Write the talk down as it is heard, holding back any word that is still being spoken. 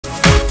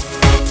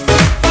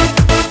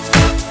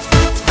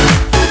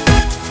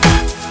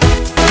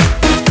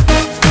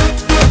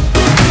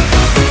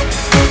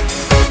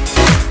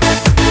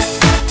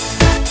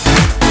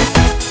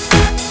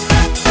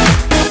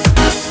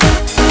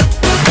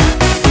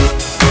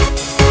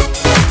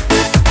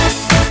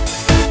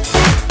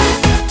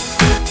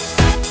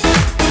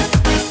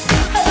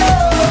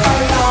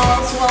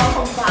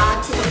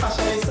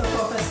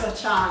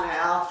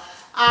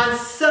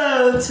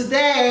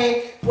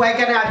we're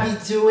gonna be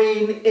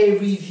doing a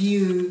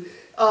review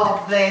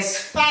of this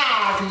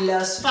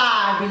fabulous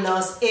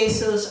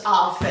ASOS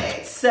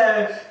outfit.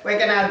 So we're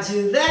gonna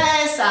do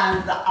this,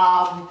 and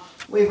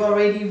we've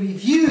already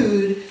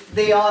reviewed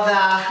the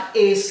other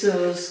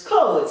ASOS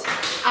coats.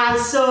 And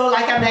so,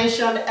 like I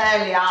mentioned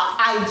earlier,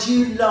 I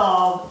do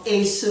love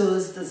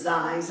ASOS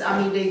designs. I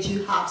mean, they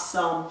do have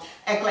some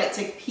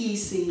eclectic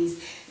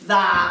pieces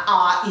that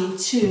are in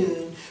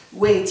tune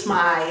with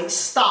my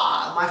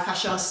style, my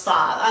fashion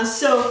style. And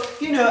so,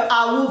 you know,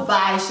 I will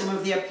buy some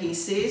of their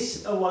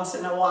pieces once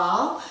in a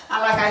while.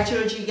 And like I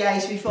told you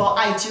guys before,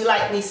 I do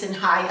like mixing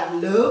high and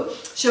low.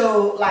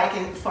 So like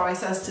for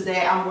instance,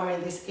 today I'm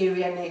wearing this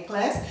area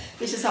necklace,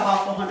 which is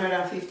about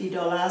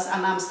 $450,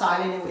 and I'm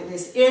styling it with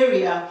this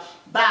area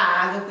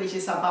bag, which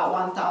is about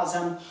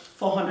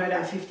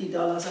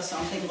 $1,450 or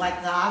something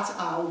like that.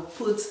 I'll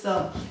put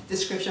the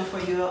description for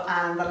you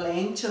and the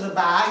link to the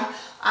bag.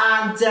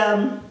 And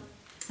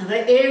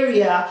the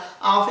area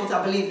outfit,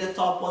 I believe the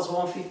top was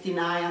 $159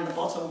 and the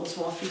bottom was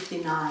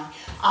 $159.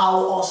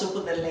 I'll also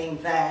put the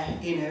link there,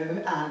 you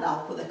know, and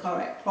I'll put the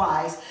correct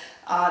price.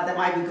 They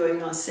might be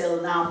going on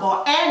sale now,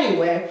 but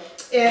anyway,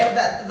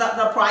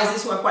 the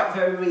prices were quite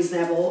very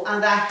reasonable,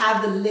 and I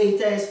have the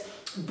latest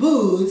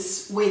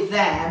boots with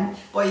them,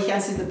 but you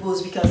can't see the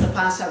boots because the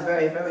pants are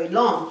very, very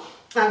long.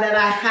 And then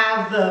I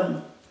have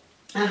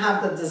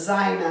the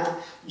designer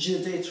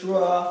Judith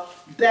Raw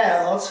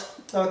belt,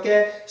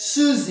 okay,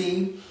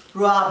 Susie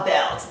Raw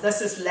belt.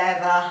 This is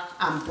leather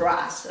and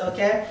brass,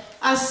 okay.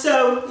 And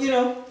so, you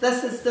know,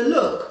 this is the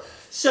look.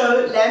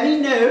 So let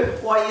me know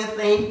what you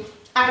think.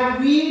 I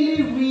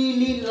really,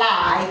 really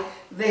like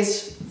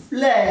this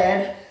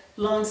flared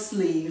long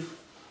sleeve.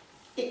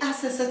 It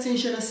adds a certain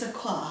je ne sais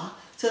quoi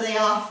to the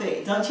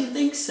outfit, don't you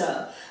think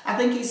so? I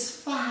think it's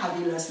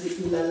fabulously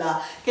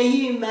ulala. Can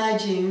you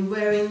imagine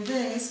wearing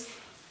this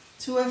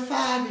to a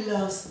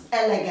fabulous,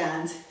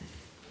 elegant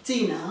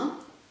dinner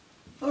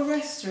or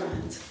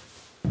restaurant?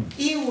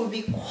 It would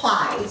be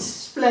quite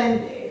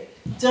splendid,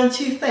 don't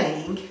you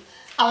think?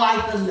 I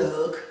like the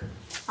look.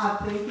 I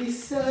think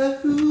it's so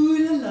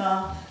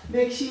ulala.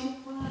 Makes you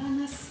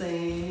wanna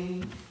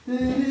sing.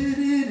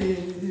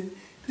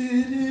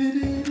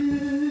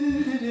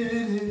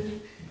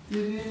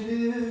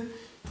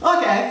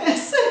 Okay,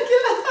 let's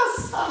get that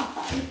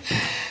aside.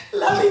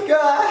 Let me go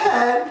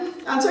ahead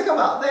and talk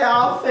about the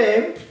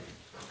outfit.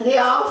 The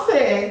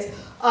outfit,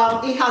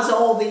 it has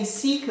all these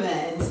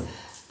sequins,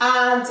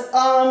 and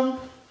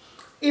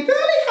it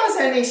barely has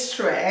any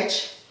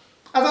stretch.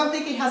 I don't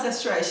think it has a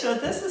stretch. So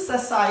this is a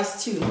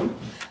size 2,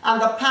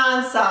 and the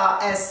pants are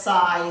a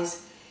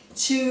size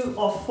 2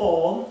 or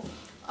 4.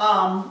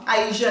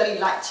 I usually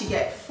like to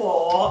get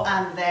 4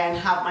 and then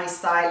have my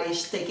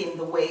stylish taking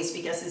the waist,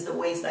 because it's the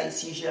waist that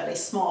is usually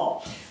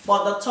small.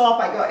 But the top,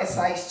 I got a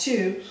size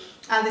 2,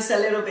 and it's a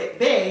little bit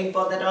big,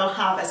 but they don't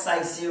have a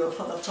size 0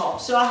 for the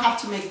top. So I have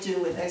to make do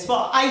with this.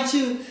 But I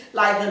do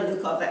like the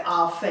look of the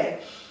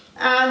outfit.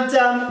 And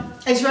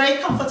it's very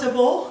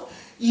comfortable.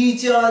 You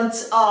don't,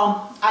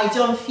 I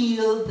don't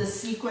feel the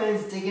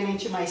sequins digging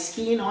into my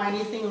skin or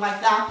anything like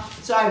that.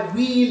 So I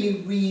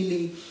really,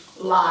 really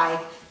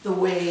like the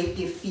way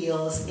it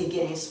feels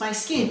against my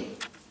skin.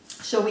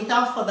 So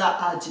without further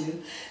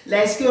ado,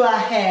 let's go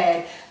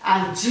ahead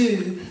and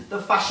do the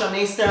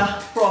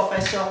Fashionista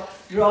Professor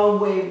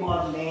runway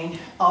modeling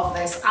of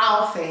this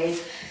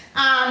outfit.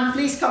 And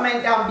please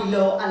comment down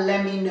below and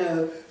let me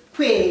know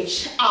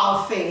which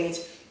outfit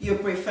you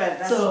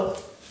prefer. So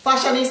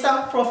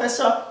Fashionista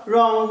Professor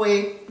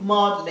runway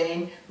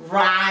modeling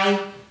right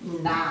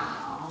now.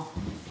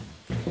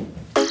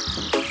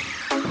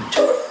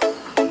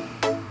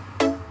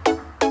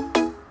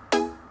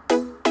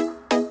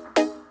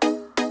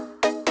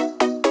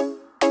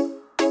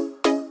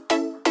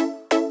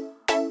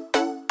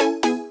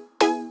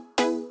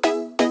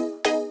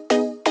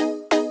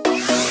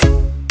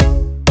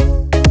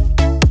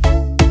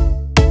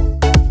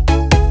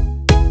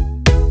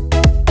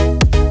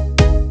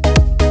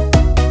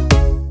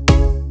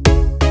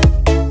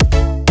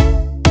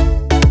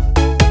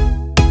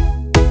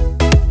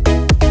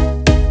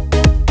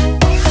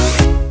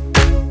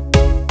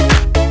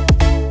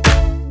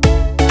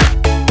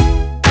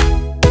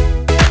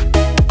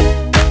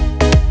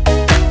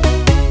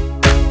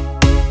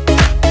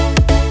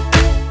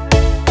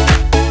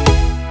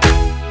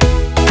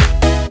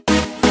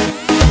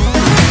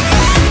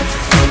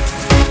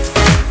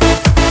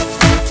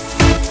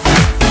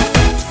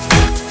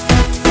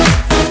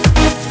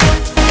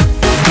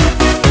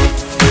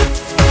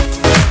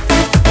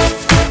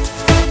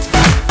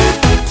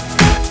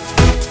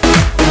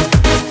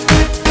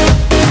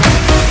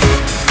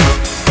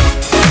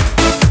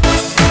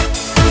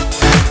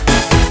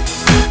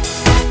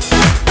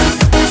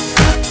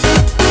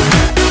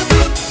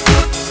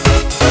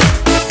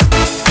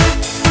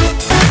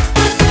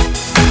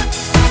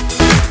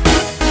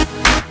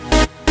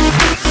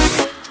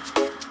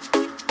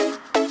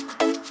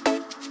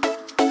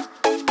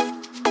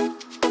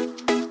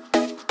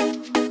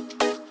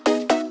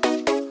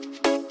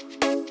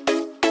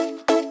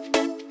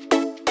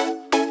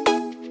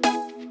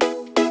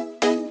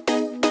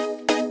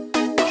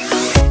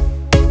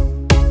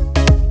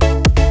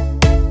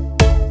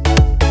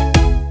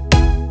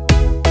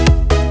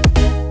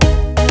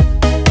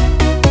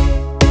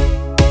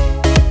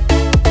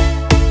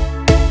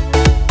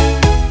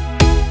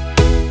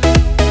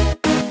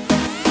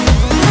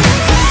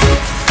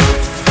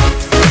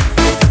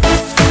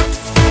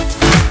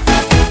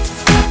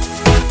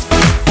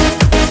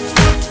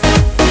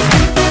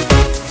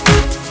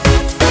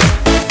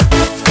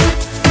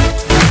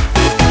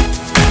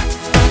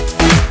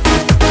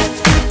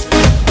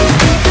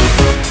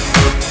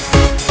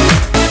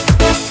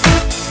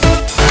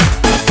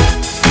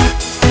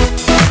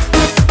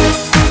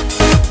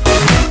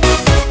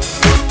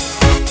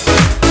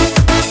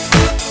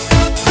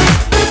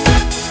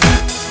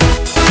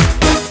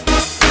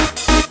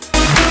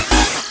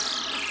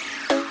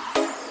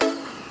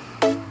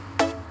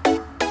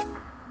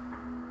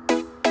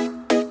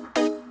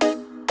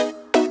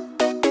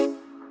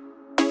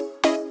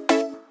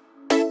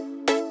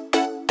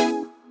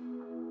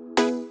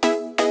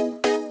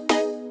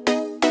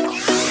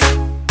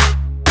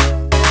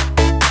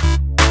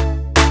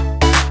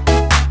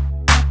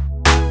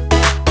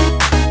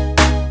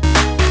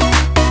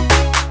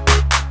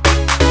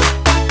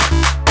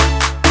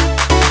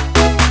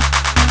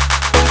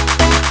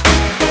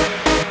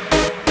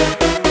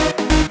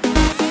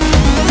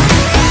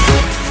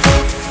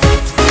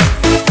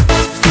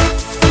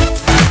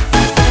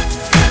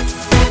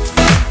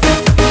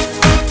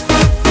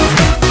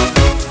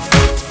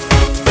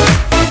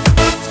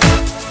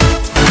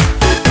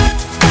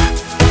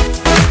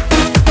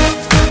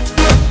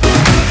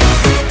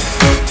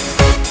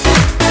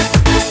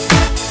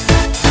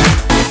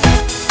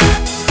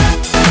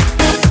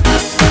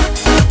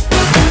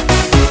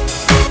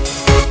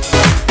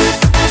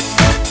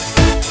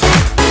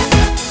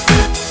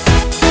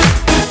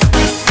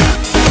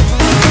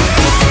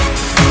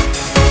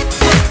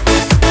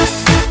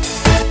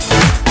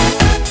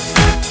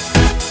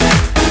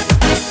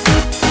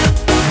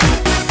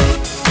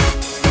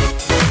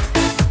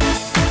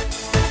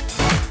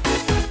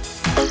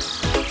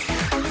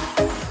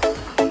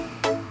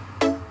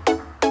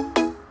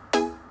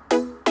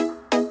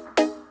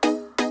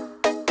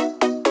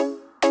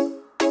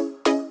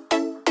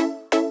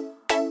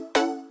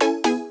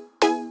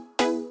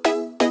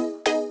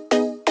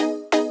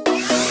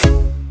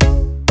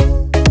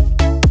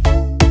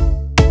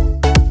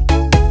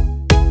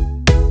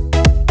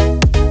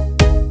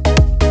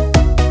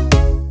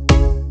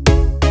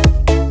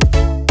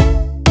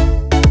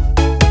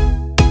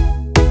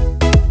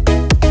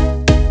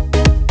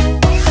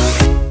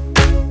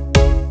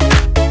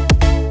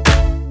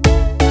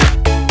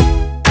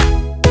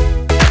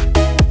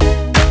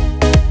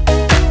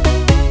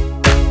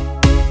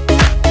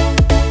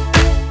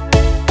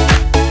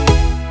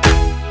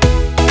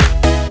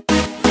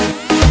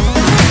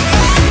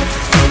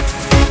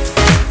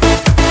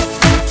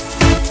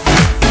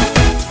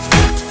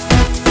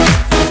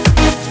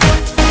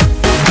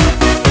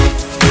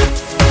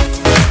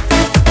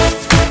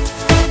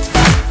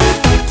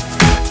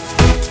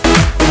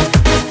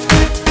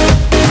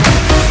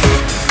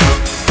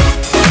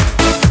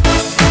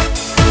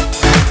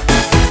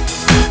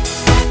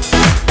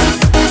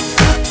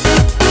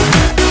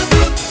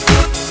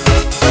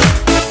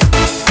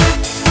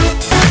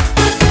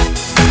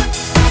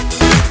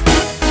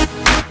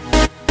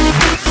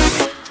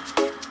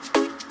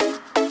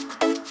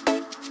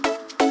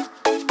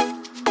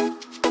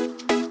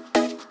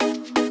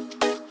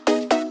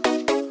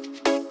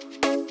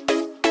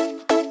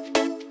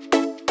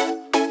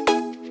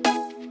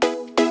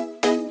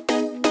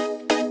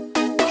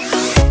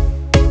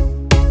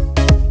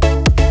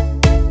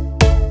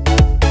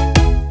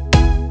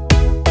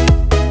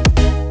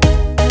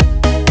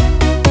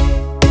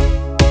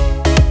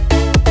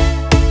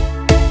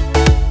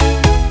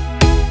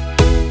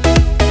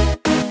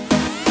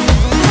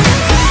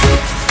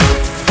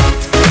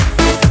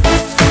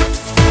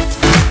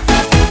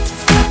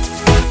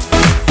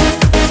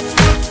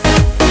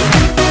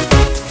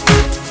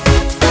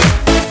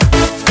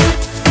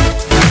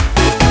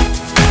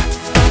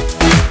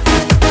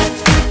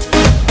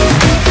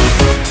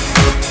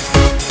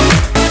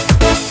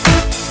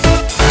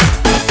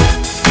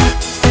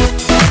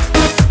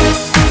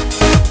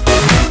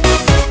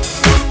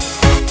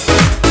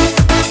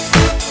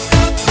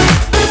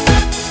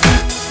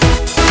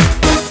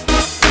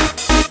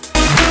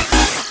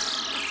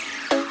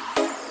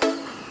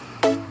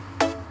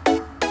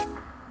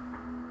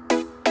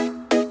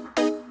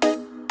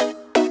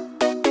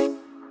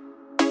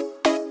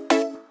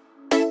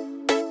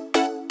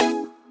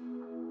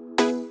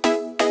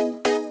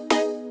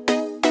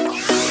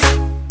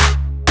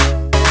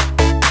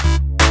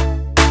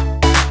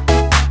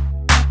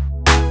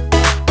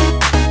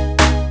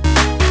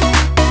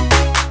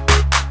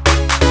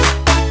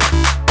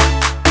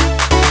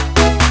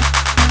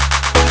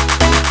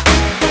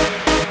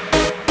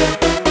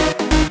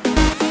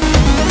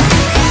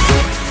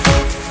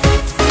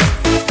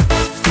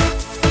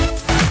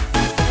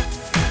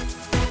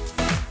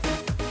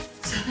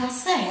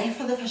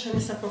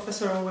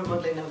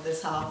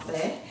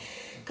 outfit?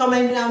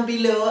 Comment down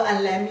below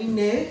and let me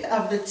know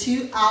of the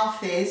two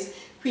outfits,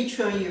 which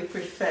one you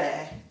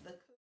prefer.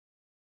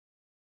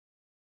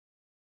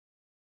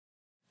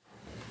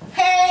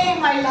 Hey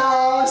my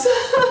loves!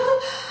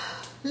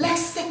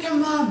 Let's take a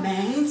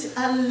moment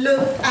and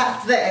look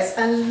at this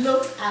and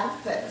look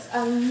at this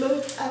and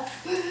look at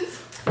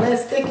this.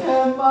 Let's take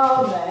a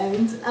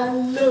moment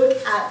and look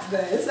at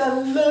this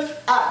and look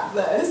at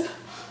this.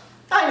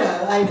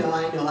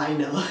 I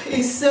know.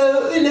 It's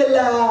so ooh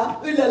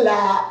la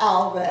la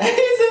out there,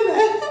 isn't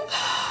it?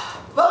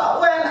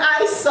 But when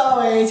I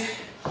saw it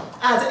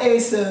at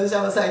ASOS,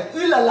 I was like,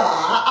 ooh la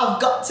la,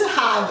 I've got to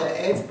have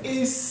it.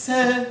 It's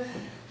so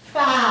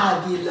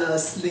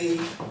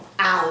fabulously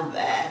out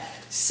there.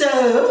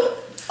 So,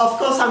 of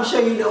course, I'm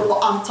sure you know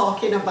what I'm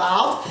talking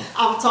about.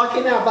 I'm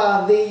talking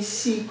about the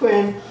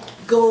sequin,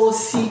 gold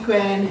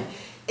sequin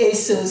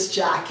ASOS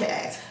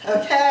jacket,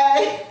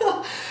 okay?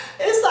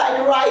 It's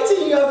like right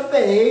in your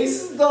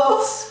face,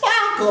 the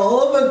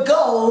sparkle, the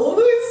gold,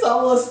 it's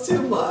almost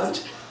too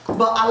much,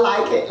 but I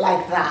like it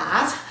like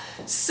that.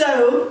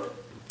 So,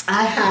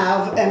 I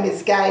have a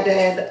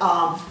misguided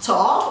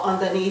top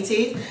underneath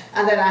it,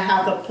 and then I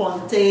have the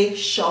Ponte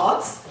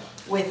Shorts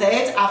with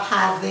it. I've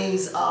had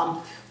these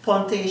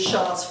Ponte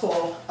Shorts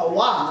for a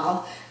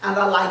while, and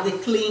I like the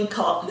clean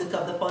cut look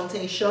of the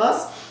Ponte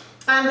Shorts.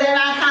 And then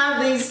I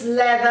have these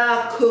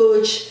leather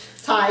Coach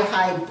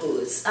thigh-high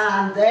boots,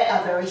 and they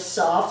are very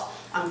soft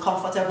and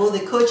comfortable. The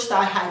Coach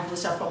thigh-high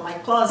boots are from my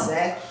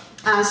closet,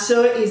 and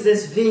so is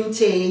this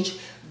vintage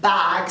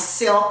bag,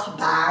 silk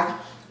bag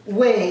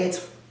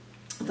with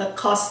the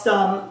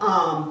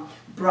custom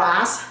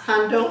brass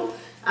handle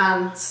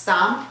and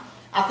stamp.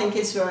 I think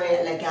it's very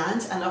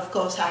elegant, and of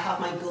course I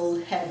have my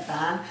gold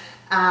headband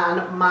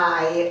and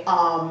my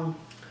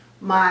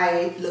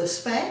my low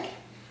spec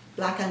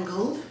black and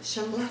gold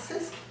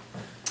sunglasses.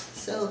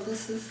 So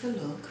this is the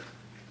look.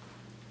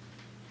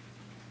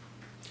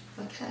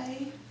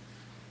 Okay.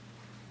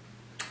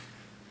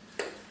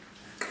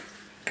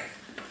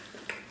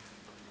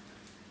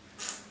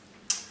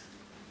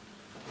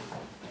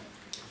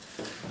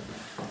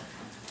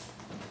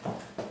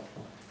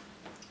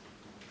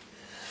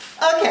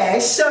 Okay,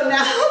 so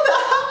now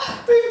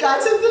that we've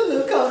gotten the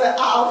look of the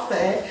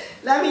outfit,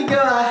 let me go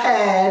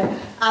ahead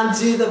and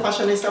do the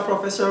Fashionista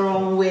Professor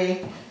own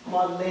way,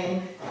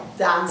 modeling,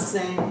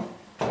 dancing,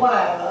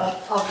 whatever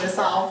of this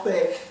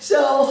outfit.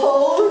 So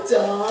hold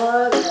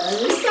on,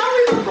 let me start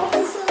with the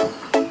professor.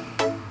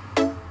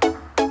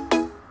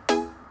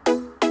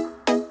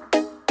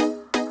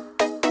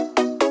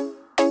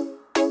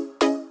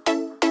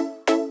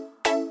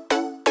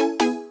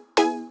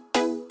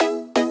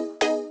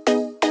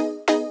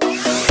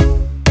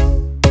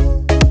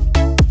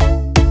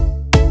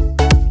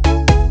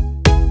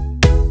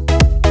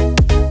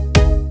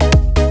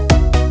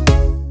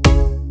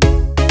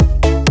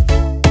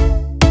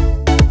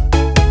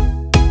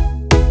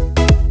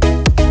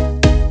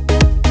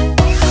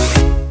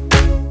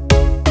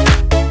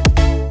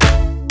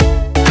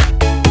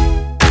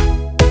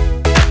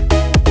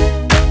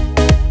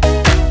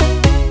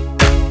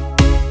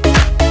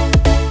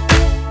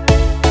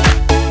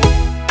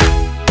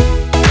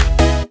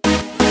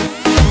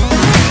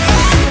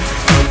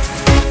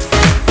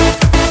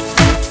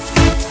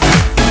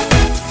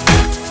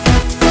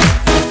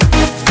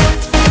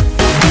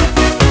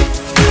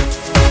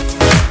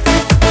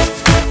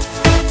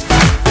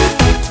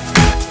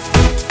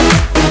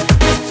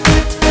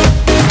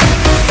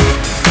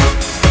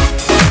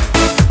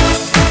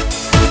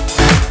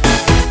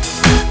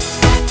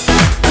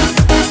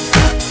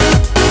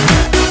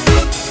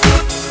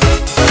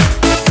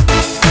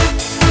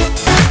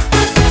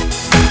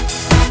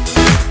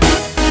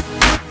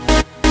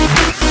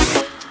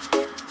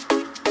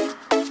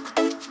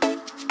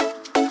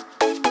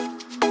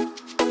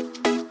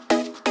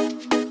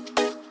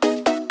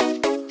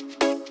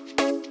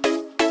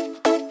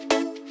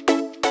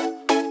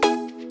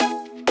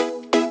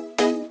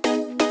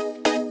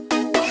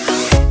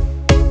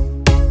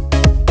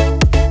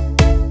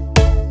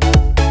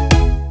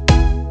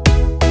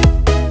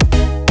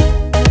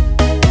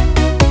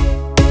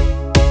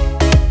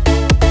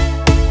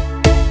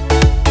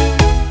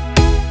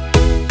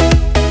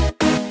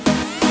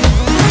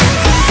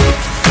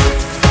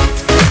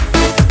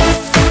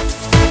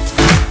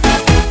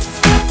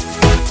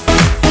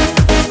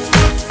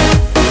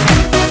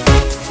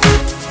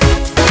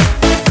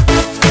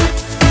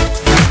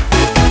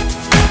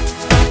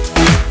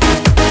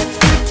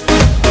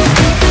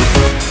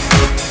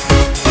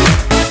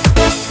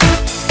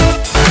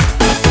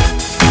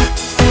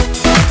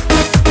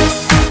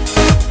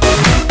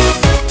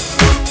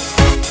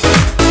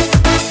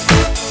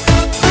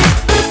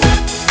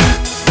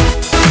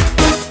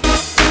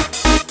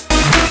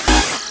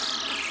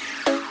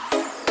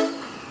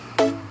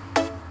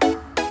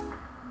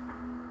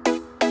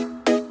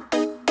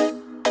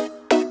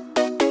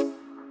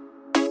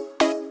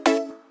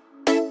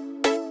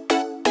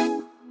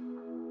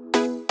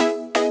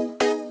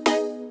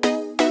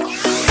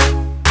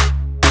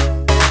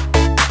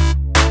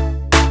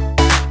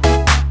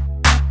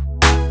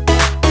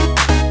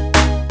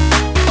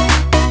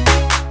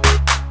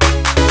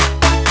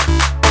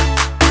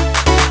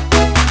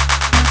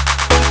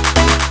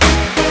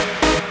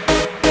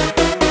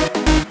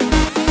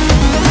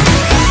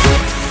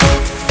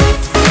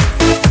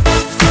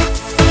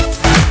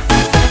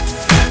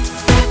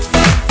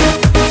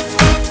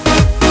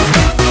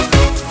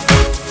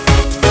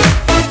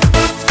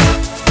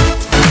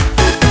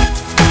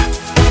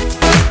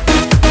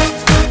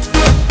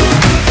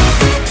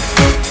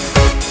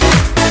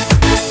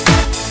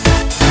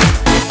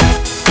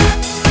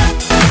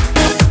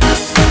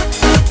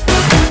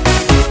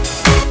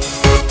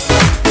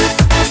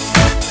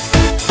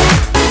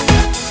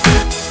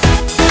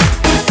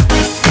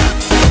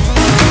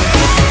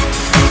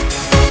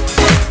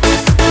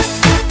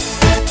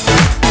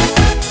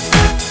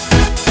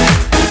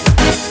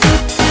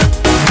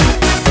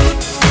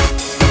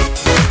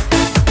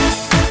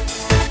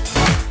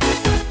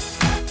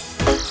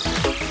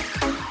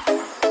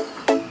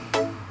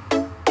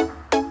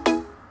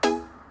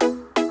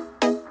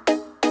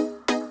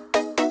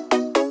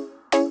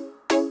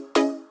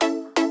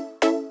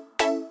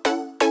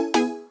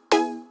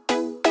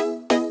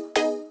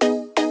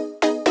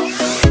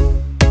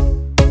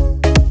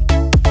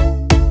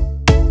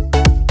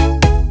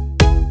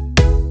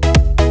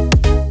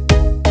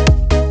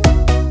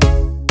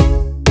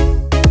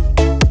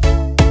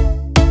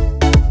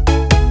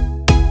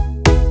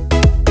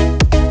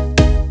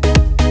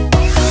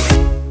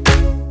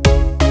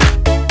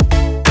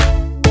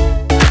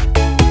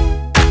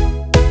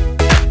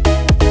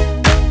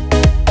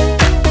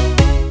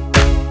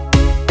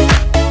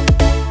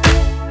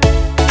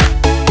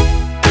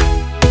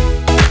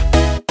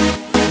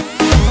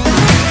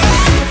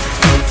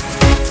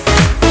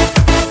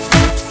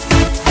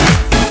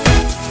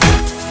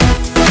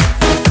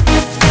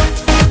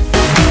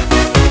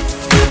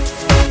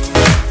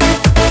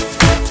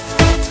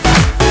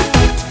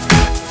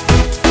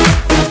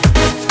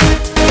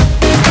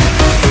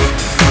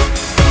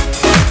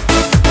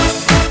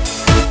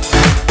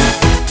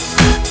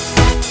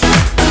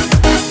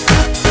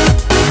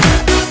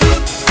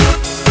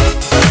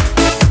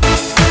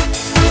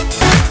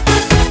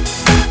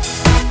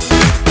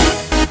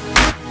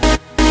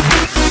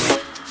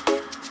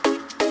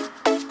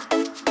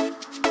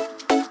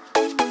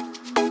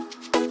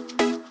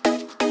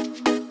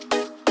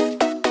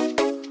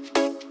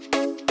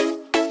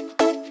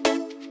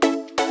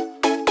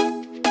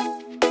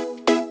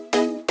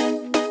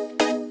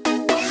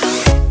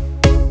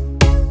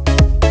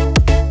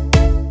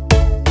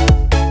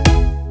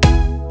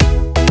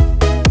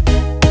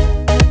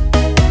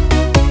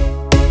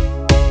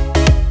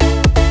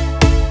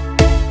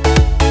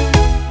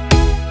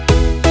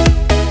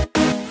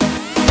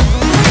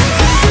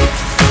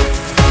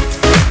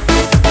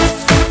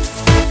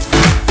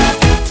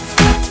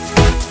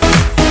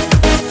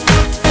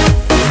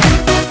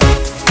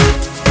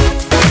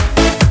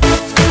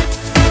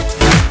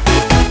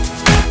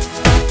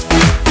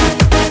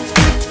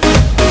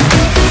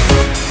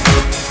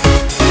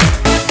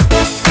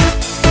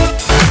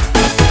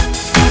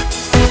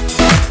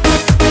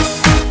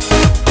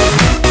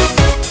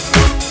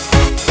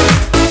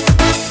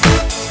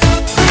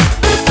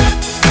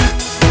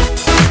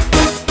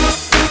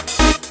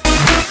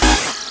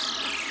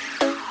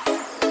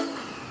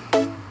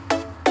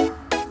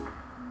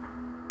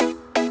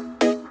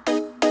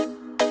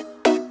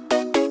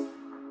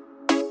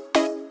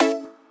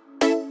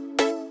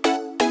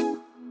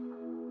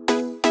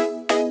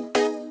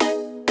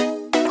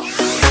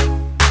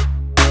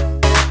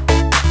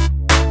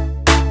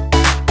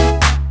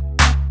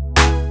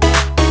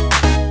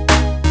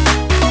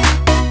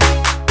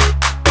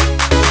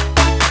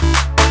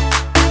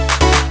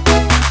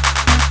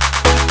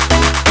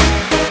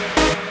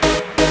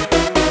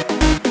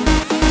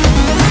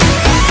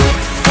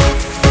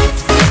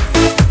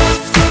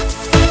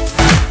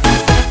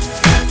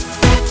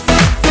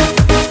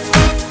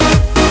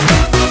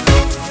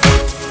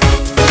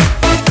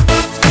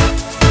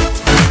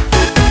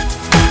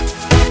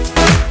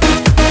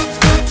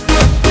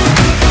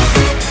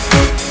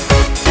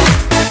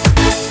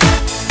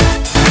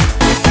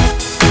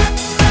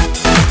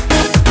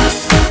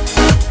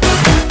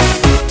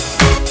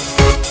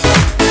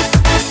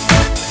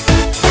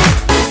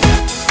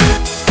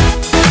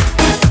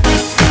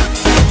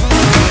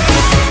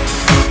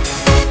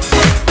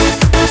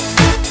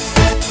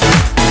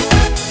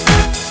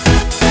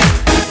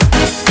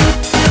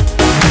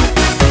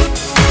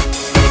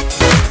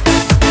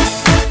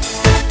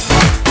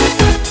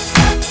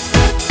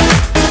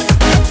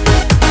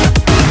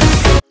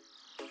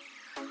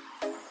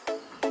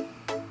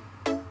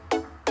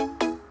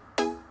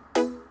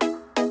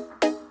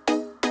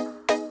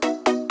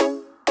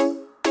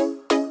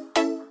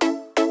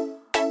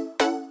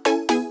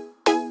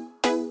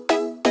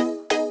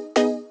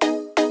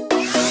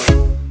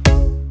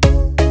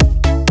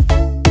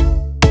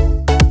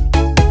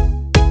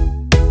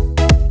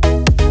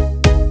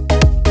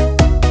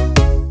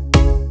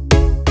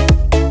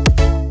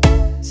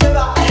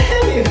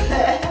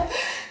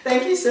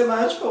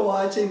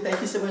 watching. Thank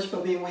you so much for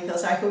being with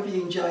us. I hope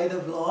you enjoyed the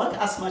vlog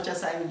as much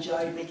as I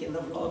enjoyed making the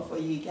vlog for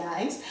you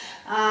guys.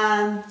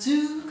 And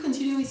do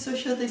continue with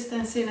social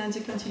distancing and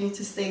do continue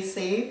to stay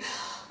safe.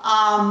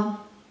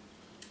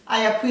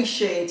 I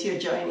appreciate you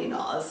joining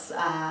us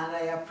and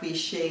I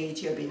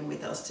appreciate you being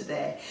with us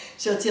today.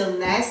 So till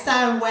next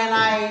time when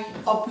I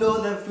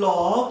upload the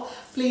vlog,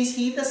 please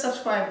hit the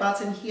subscribe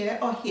button here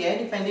or here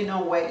depending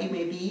on where it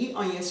may be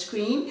on your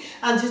screen,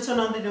 and do turn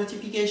on the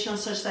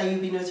notifications such that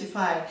you'll be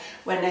notified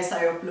when next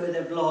I upload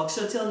the vlog.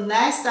 So till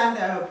next time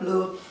that I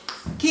upload,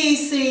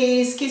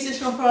 kisses, kisses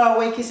from far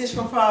away, kisses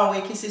from far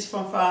away, kisses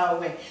from far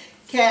away.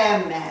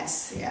 Care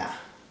mess, yeah.